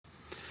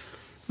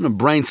I'm going to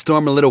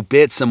brainstorm a little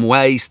bit, some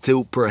ways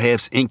to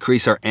perhaps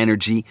increase our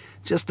energy,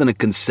 just on a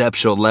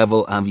conceptual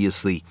level.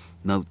 Obviously,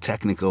 no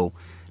technical,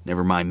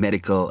 never mind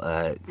medical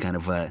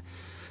advice,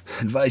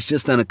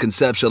 just on a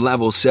conceptual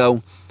level.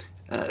 So,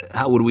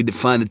 how would we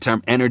define the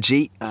term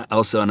energy?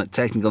 Also, on a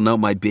technical note,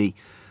 might be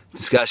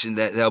discussion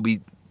that'll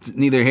be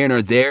neither here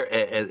nor there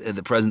at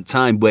the present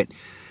time, but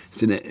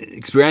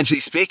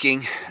experientially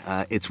speaking,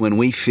 it's when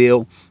we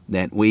feel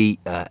that we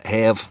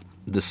have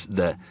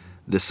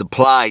the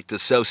supply to,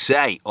 so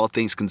say, all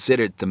things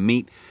considered, to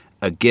meet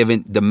a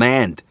given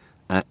demand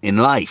in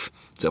life.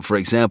 So, for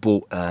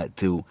example,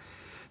 to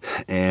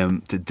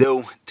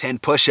do 10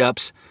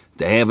 push-ups,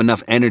 to have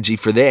enough energy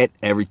for that,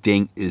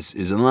 everything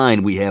is in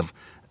line. We have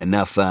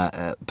enough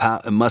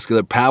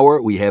muscular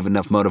power. We have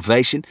enough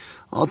motivation.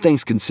 All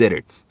things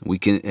considered, we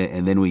can,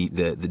 and then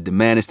the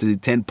demand is to do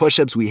 10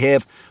 push-ups.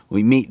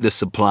 We meet the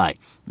supply,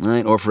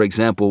 right? Or, for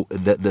example,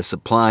 the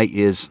supply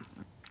is,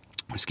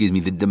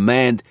 the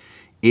demand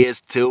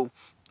is to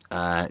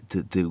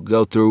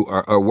go through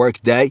our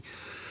work day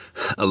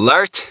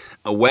alert,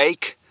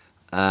 awake,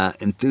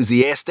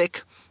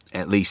 enthusiastic,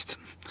 at least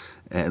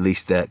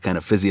kind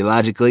of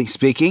physiologically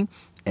speaking.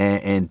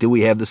 And do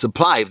we have the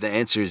supply? If the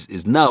answer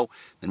is no,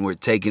 then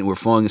we're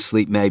falling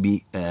asleep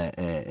maybe,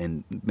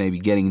 and maybe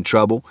getting in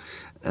trouble.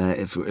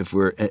 If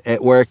we're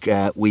at work,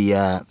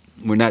 we're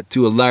not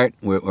too alert,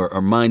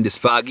 our mind is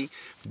foggy.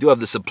 If we do have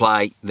the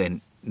supply,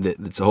 then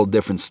it's a whole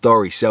different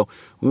story. So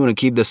we want to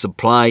keep the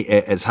supply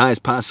as high as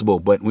possible,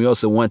 but we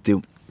also want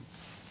to,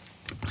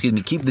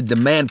 keep the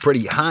demand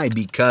pretty high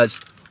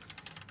because,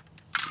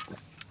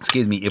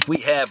 if we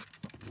have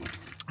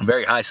a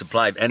very high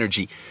supply of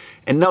energy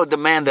and no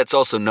demand, that's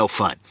also no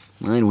fun.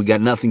 Right? We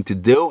got nothing to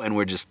do, and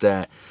we're just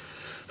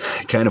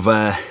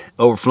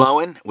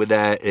overflowing with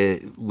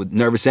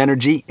nervous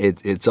energy.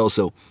 It's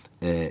also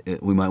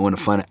we might want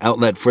to find an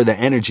outlet for the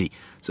energy.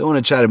 So I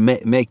want to try to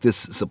make this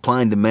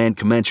supply and demand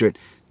commensurate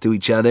to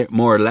each other,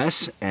 more or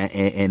less,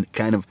 and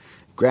kind of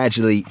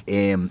gradually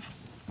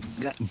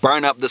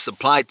burn up the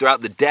supply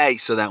throughout the day,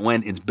 so that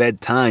when it's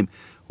bedtime,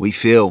 we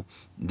feel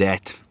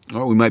that,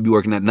 or we might be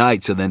working at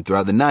night, so then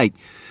throughout the night,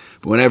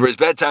 but whenever it's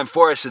bedtime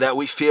for us, so that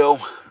we feel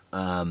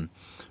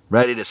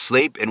ready to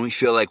sleep, and we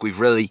feel like we've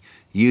really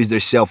used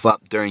ourselves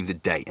up during the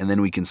day, and then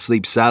we can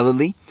sleep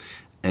solidly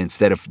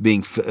instead of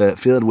being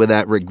filled with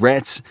that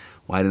regrets.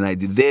 Why didn't I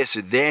do this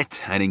or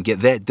that? I didn't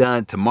get that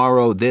done.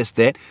 Tomorrow, this,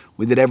 that.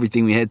 We did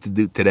everything we had to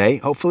do today,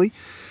 hopefully.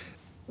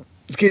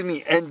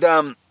 And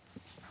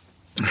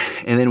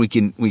then we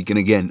can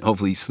again,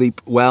 hopefully, sleep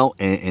well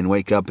and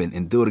wake up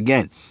and do it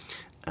again,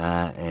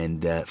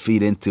 and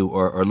feed into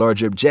our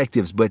larger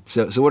objectives. But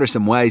so what are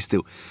some ways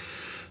to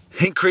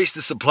increase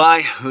the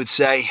supply? I would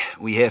say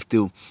we have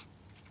to.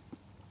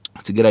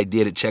 It's a good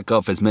idea to check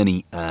off as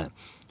many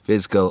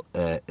physical,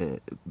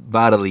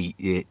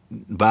 bodily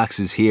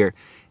boxes here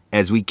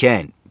as we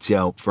can.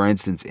 So, for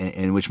instance,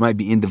 and which might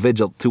be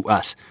individual to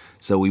us.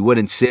 So we would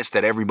insist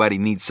that everybody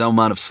needs some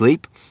amount of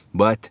sleep,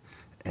 but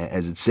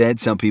as it said,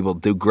 some people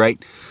do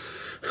great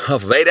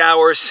of 8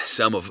 hours,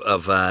 some of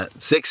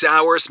 6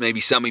 hours, maybe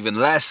some even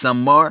less,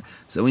 some more.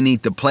 So we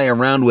need to play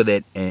around with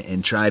it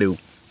and try to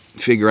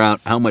figure out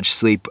how much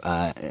sleep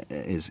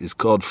is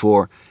called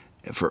for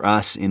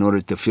us in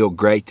order to feel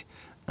great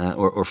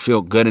or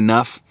feel good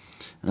enough.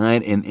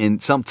 Right?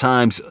 And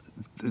sometimes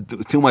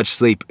too much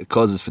sleep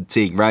causes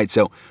fatigue, right?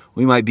 So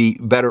we might be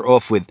better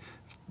off with,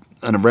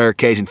 on a rare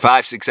occasion,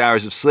 5-6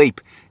 hours of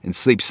sleep and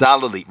sleep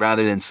solidly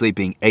rather than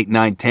sleeping 8,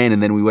 9, 10,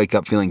 and then we wake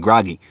up feeling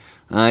groggy.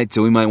 All right,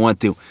 so we might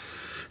want to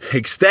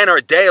extend our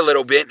day a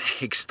little bit,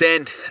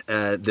 extend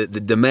the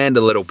demand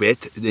a little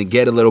bit, and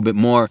get a little bit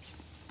more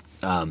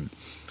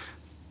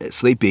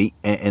sleepy,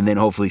 and then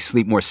hopefully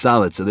sleep more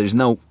solid. So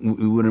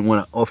we wouldn't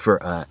want to offer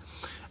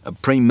a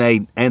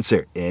pre-made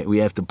answer. We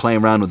have to play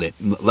around with it.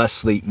 Less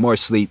sleep, more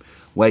sleep,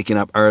 waking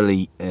up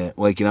early,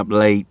 waking up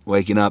late,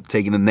 waking up,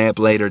 taking a nap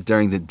later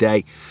during the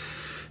day.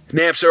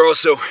 Naps are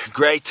also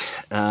great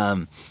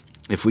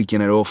if we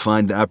can at all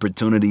find the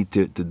opportunity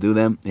to do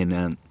them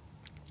in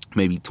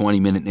maybe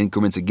 20-minute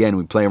increments. Again,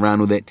 we play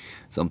around with it.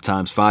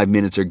 Sometimes 5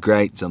 minutes are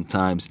great.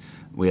 Sometimes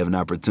we have an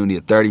opportunity,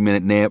 a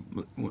 30-minute nap,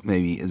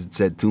 maybe, as it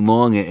said, too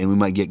long, and we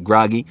might get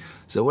groggy.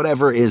 So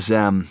whatever is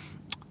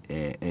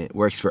it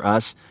works for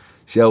us.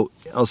 So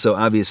also,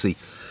 obviously,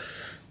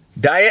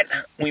 diet.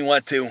 We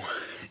want to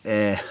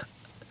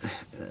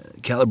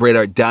calibrate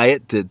our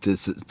diet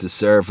to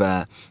serve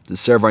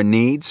our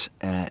needs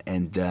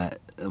and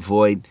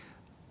avoid,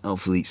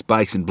 hopefully,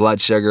 spikes in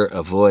blood sugar,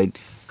 avoid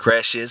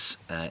crashes,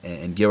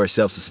 and give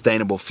ourselves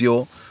sustainable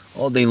fuel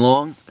all day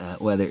long,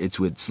 whether it's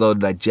with slow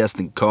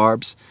digesting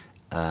carbs,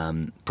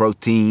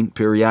 protein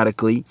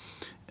periodically,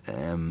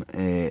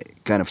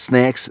 kind of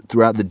snacks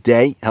throughout the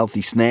day,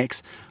 healthy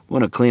snacks. We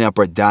want to clean up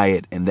our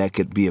diet, and that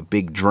could be a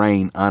big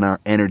drain on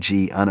our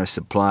energy, on our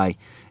supply,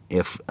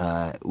 if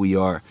we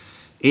are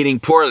eating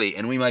poorly,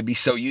 and we might be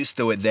so used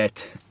to it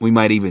that we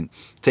might even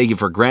take it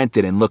for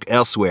granted and look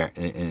elsewhere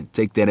and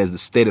take that as the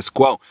status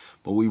quo.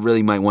 But we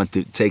really might want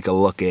to take a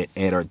look at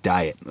our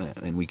diet,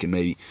 and we can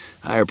maybe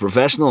hire a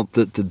professional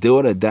to do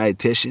it, a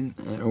dietitian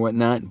or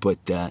whatnot. But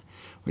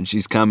when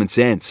she's common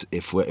sense,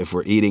 if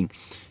we're eating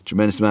a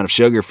tremendous amount of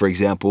sugar, for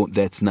example,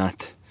 that's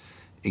not,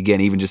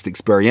 again, even just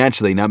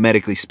experientially, not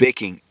medically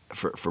speaking,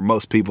 for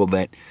most people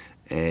that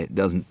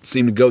doesn't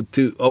seem to go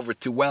over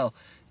too well.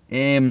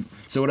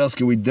 So what else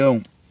can we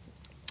do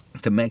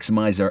to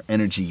maximize our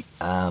energy?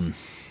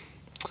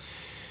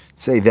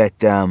 Say that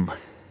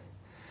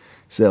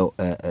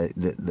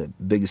the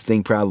biggest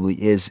thing probably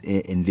is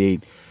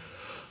indeed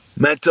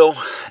mental.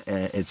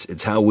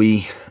 It's how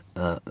we,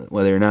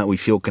 whether or not we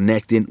feel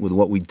connected with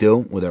what we do,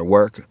 with our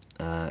work,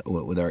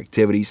 with our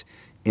activities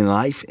in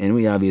life, and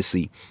we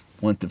obviously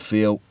want to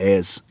feel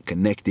as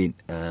connected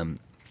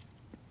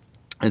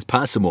as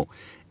possible.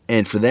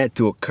 And for that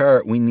to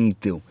occur, we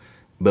need to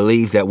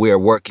believe that we are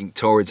working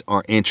towards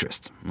our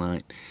interests,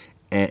 right?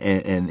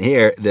 And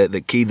here,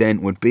 the key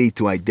then would be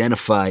to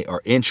identify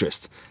our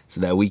interests so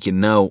that we can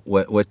know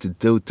what to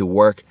do to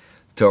work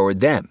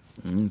toward them.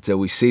 So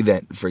we see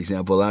that, for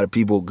example, a lot of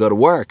people go to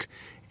work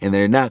and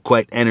they're not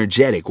quite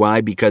energetic.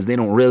 Why? Because they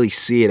don't really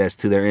see it as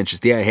to their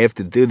interest. Yeah, I have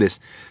to do this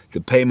to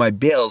pay my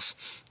bills,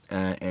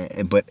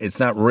 but it's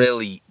not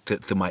really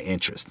to my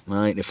interest,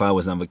 right? If I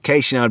was on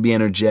vacation, I would be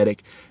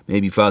energetic.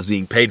 Maybe if I was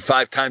being paid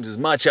 5 times as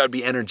much, I would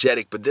be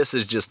energetic. But this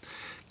is just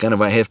kind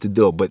of, I have to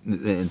do it.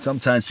 And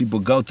sometimes people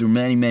go through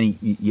many, many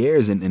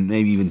years and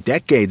maybe even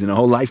decades and a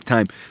whole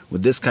lifetime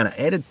with this kind of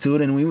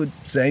attitude. And we would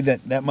say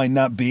that might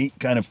not be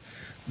kind of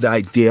the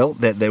ideal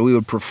that we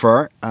would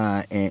prefer.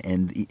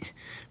 And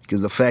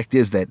because the fact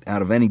is that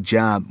out of any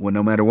job,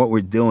 no matter what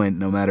we're doing,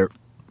 no matter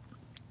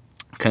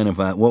kind of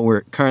what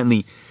we're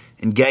currently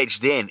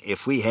engaged in,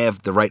 if we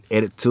have the right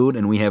attitude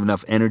and we have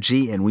enough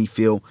energy and we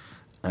feel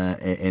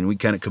and we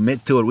kind of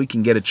commit to it, we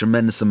can get a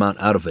tremendous amount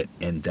out of it.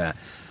 And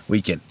we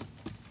can,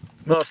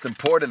 most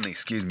importantly,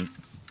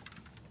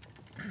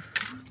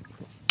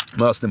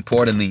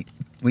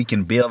 we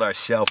can build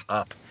ourselves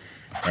up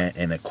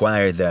and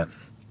acquire the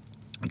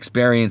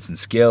experience and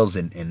skills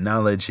and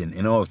knowledge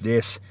and all of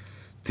this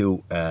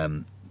to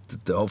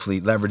hopefully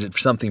leverage it for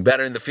something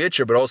better in the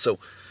future, but also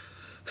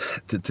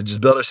to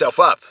just build ourselves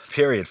up,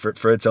 period,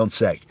 for its own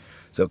sake.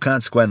 So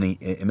consequently,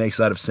 it makes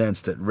a lot of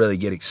sense to really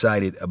get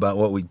excited about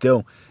what we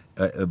do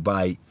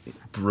by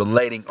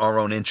relating our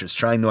own interests,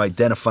 trying to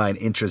identify an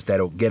interest that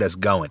will get us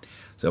going.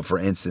 So for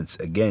instance,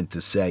 again,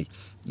 to say,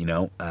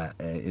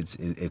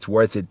 it's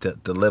worth it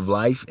to live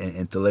life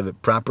and to live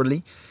it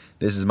properly.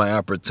 This is my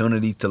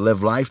opportunity to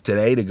live life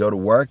today, to go to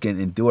work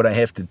and do what I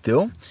have to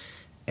do.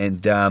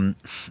 And I'm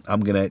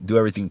going to do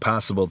everything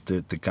possible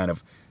to kind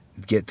of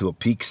get to a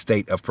peak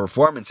state of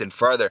performance. And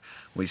further,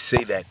 we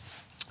see that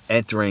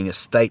entering a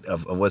state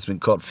of what's been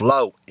called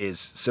flow is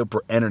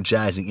super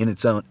energizing in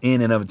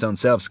and of its own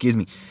self.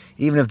 Even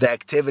if the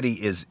activity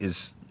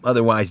is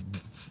otherwise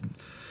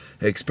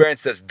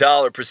experienced as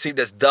dull or perceived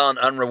as dull and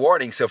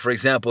unrewarding. So, for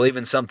example,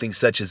 even something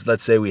such as,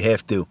 let's say, we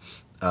have to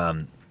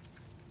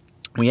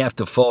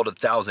fold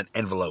 1,000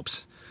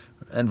 envelopes,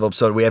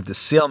 so we have to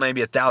seal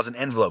maybe 1,000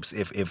 envelopes.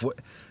 If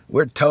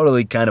we're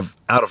totally kind of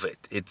out of it,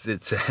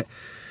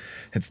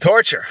 it's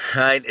torture,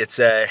 right? It's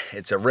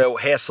a real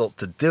hassle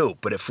to do.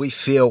 But if we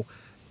feel,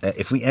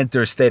 if we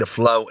enter a state of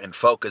flow and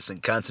focus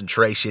and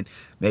concentration,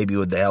 maybe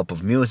with the help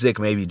of music,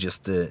 maybe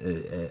just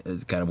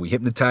kind of we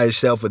hypnotize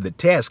ourselves with the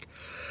task,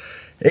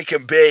 it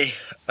can be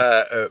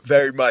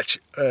very much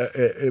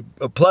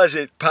a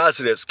pleasant,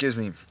 positive.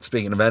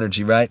 Speaking of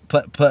energy, right?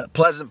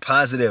 Pleasant,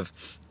 positive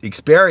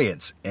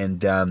experience,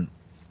 and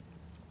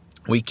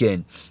we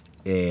can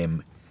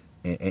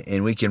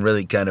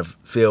really kind of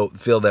feel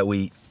that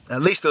we.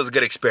 At least it was a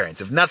good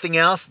experience. If nothing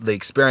else, the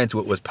experience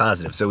was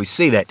positive. So we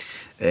see that.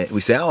 We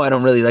say, I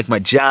don't really like my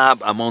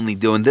job. I'm only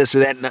doing this or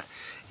that. No,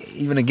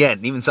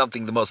 even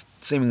something, the most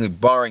seemingly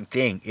boring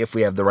thing, if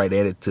we have the right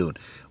attitude,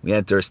 we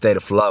enter a state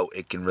of flow,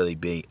 it can really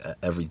be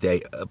every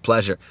day a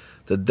pleasure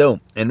to do.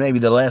 And maybe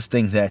the last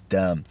thing that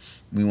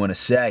we want to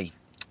say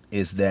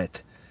is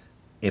that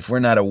if we're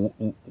not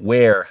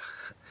aware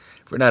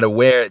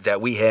that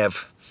we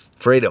have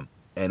freedom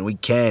and we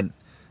can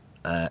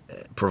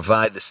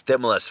provide the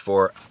stimulus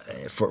for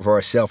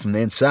ourselves from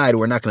the inside,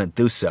 we're not going to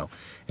do so,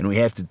 and we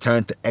have to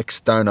turn to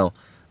external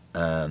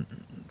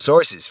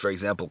sources, for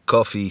example,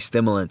 coffee,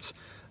 stimulants,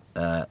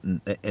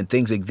 and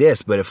things like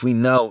this. But if we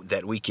know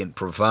that we can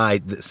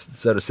provide this,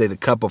 so to say, the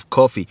cup of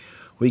coffee,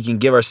 we can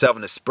give ourselves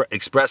an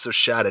espresso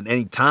shot at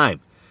any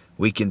time.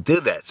 We can do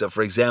that. So,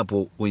 for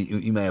example,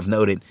 you may have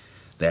noted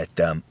that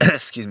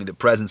the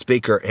present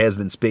speaker has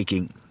been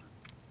speaking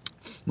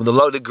with a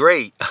low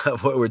degree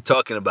of what we're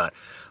talking about.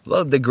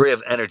 Low degree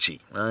of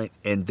energy, right?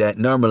 And that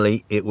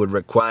normally it would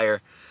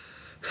require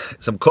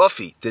some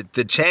coffee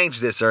to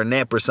change this, or a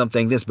nap or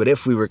something like this. But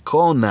if we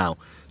recall now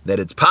that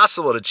it's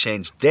possible to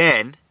change,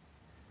 then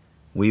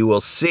we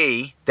will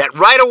see that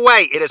right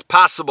away it is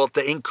possible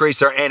to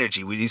increase our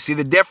energy. You see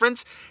the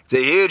difference? It's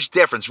a huge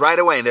difference right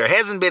away. And there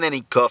hasn't been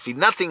any coffee,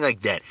 nothing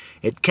like that.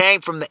 It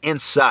came from the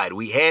inside.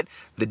 We had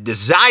the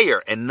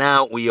desire, and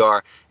now we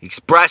are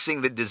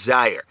expressing the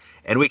desire.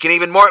 And we can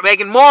even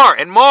make it more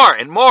and more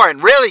and more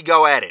and really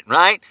go at it,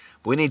 right?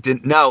 We need to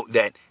know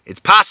that it's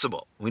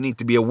possible. We need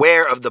to be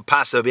aware of the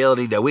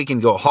possibility that we can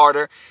go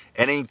harder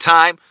at any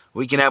time.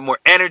 We can have more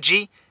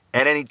energy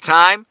at any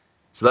time.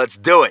 So let's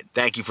do it.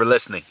 Thank you for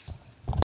listening.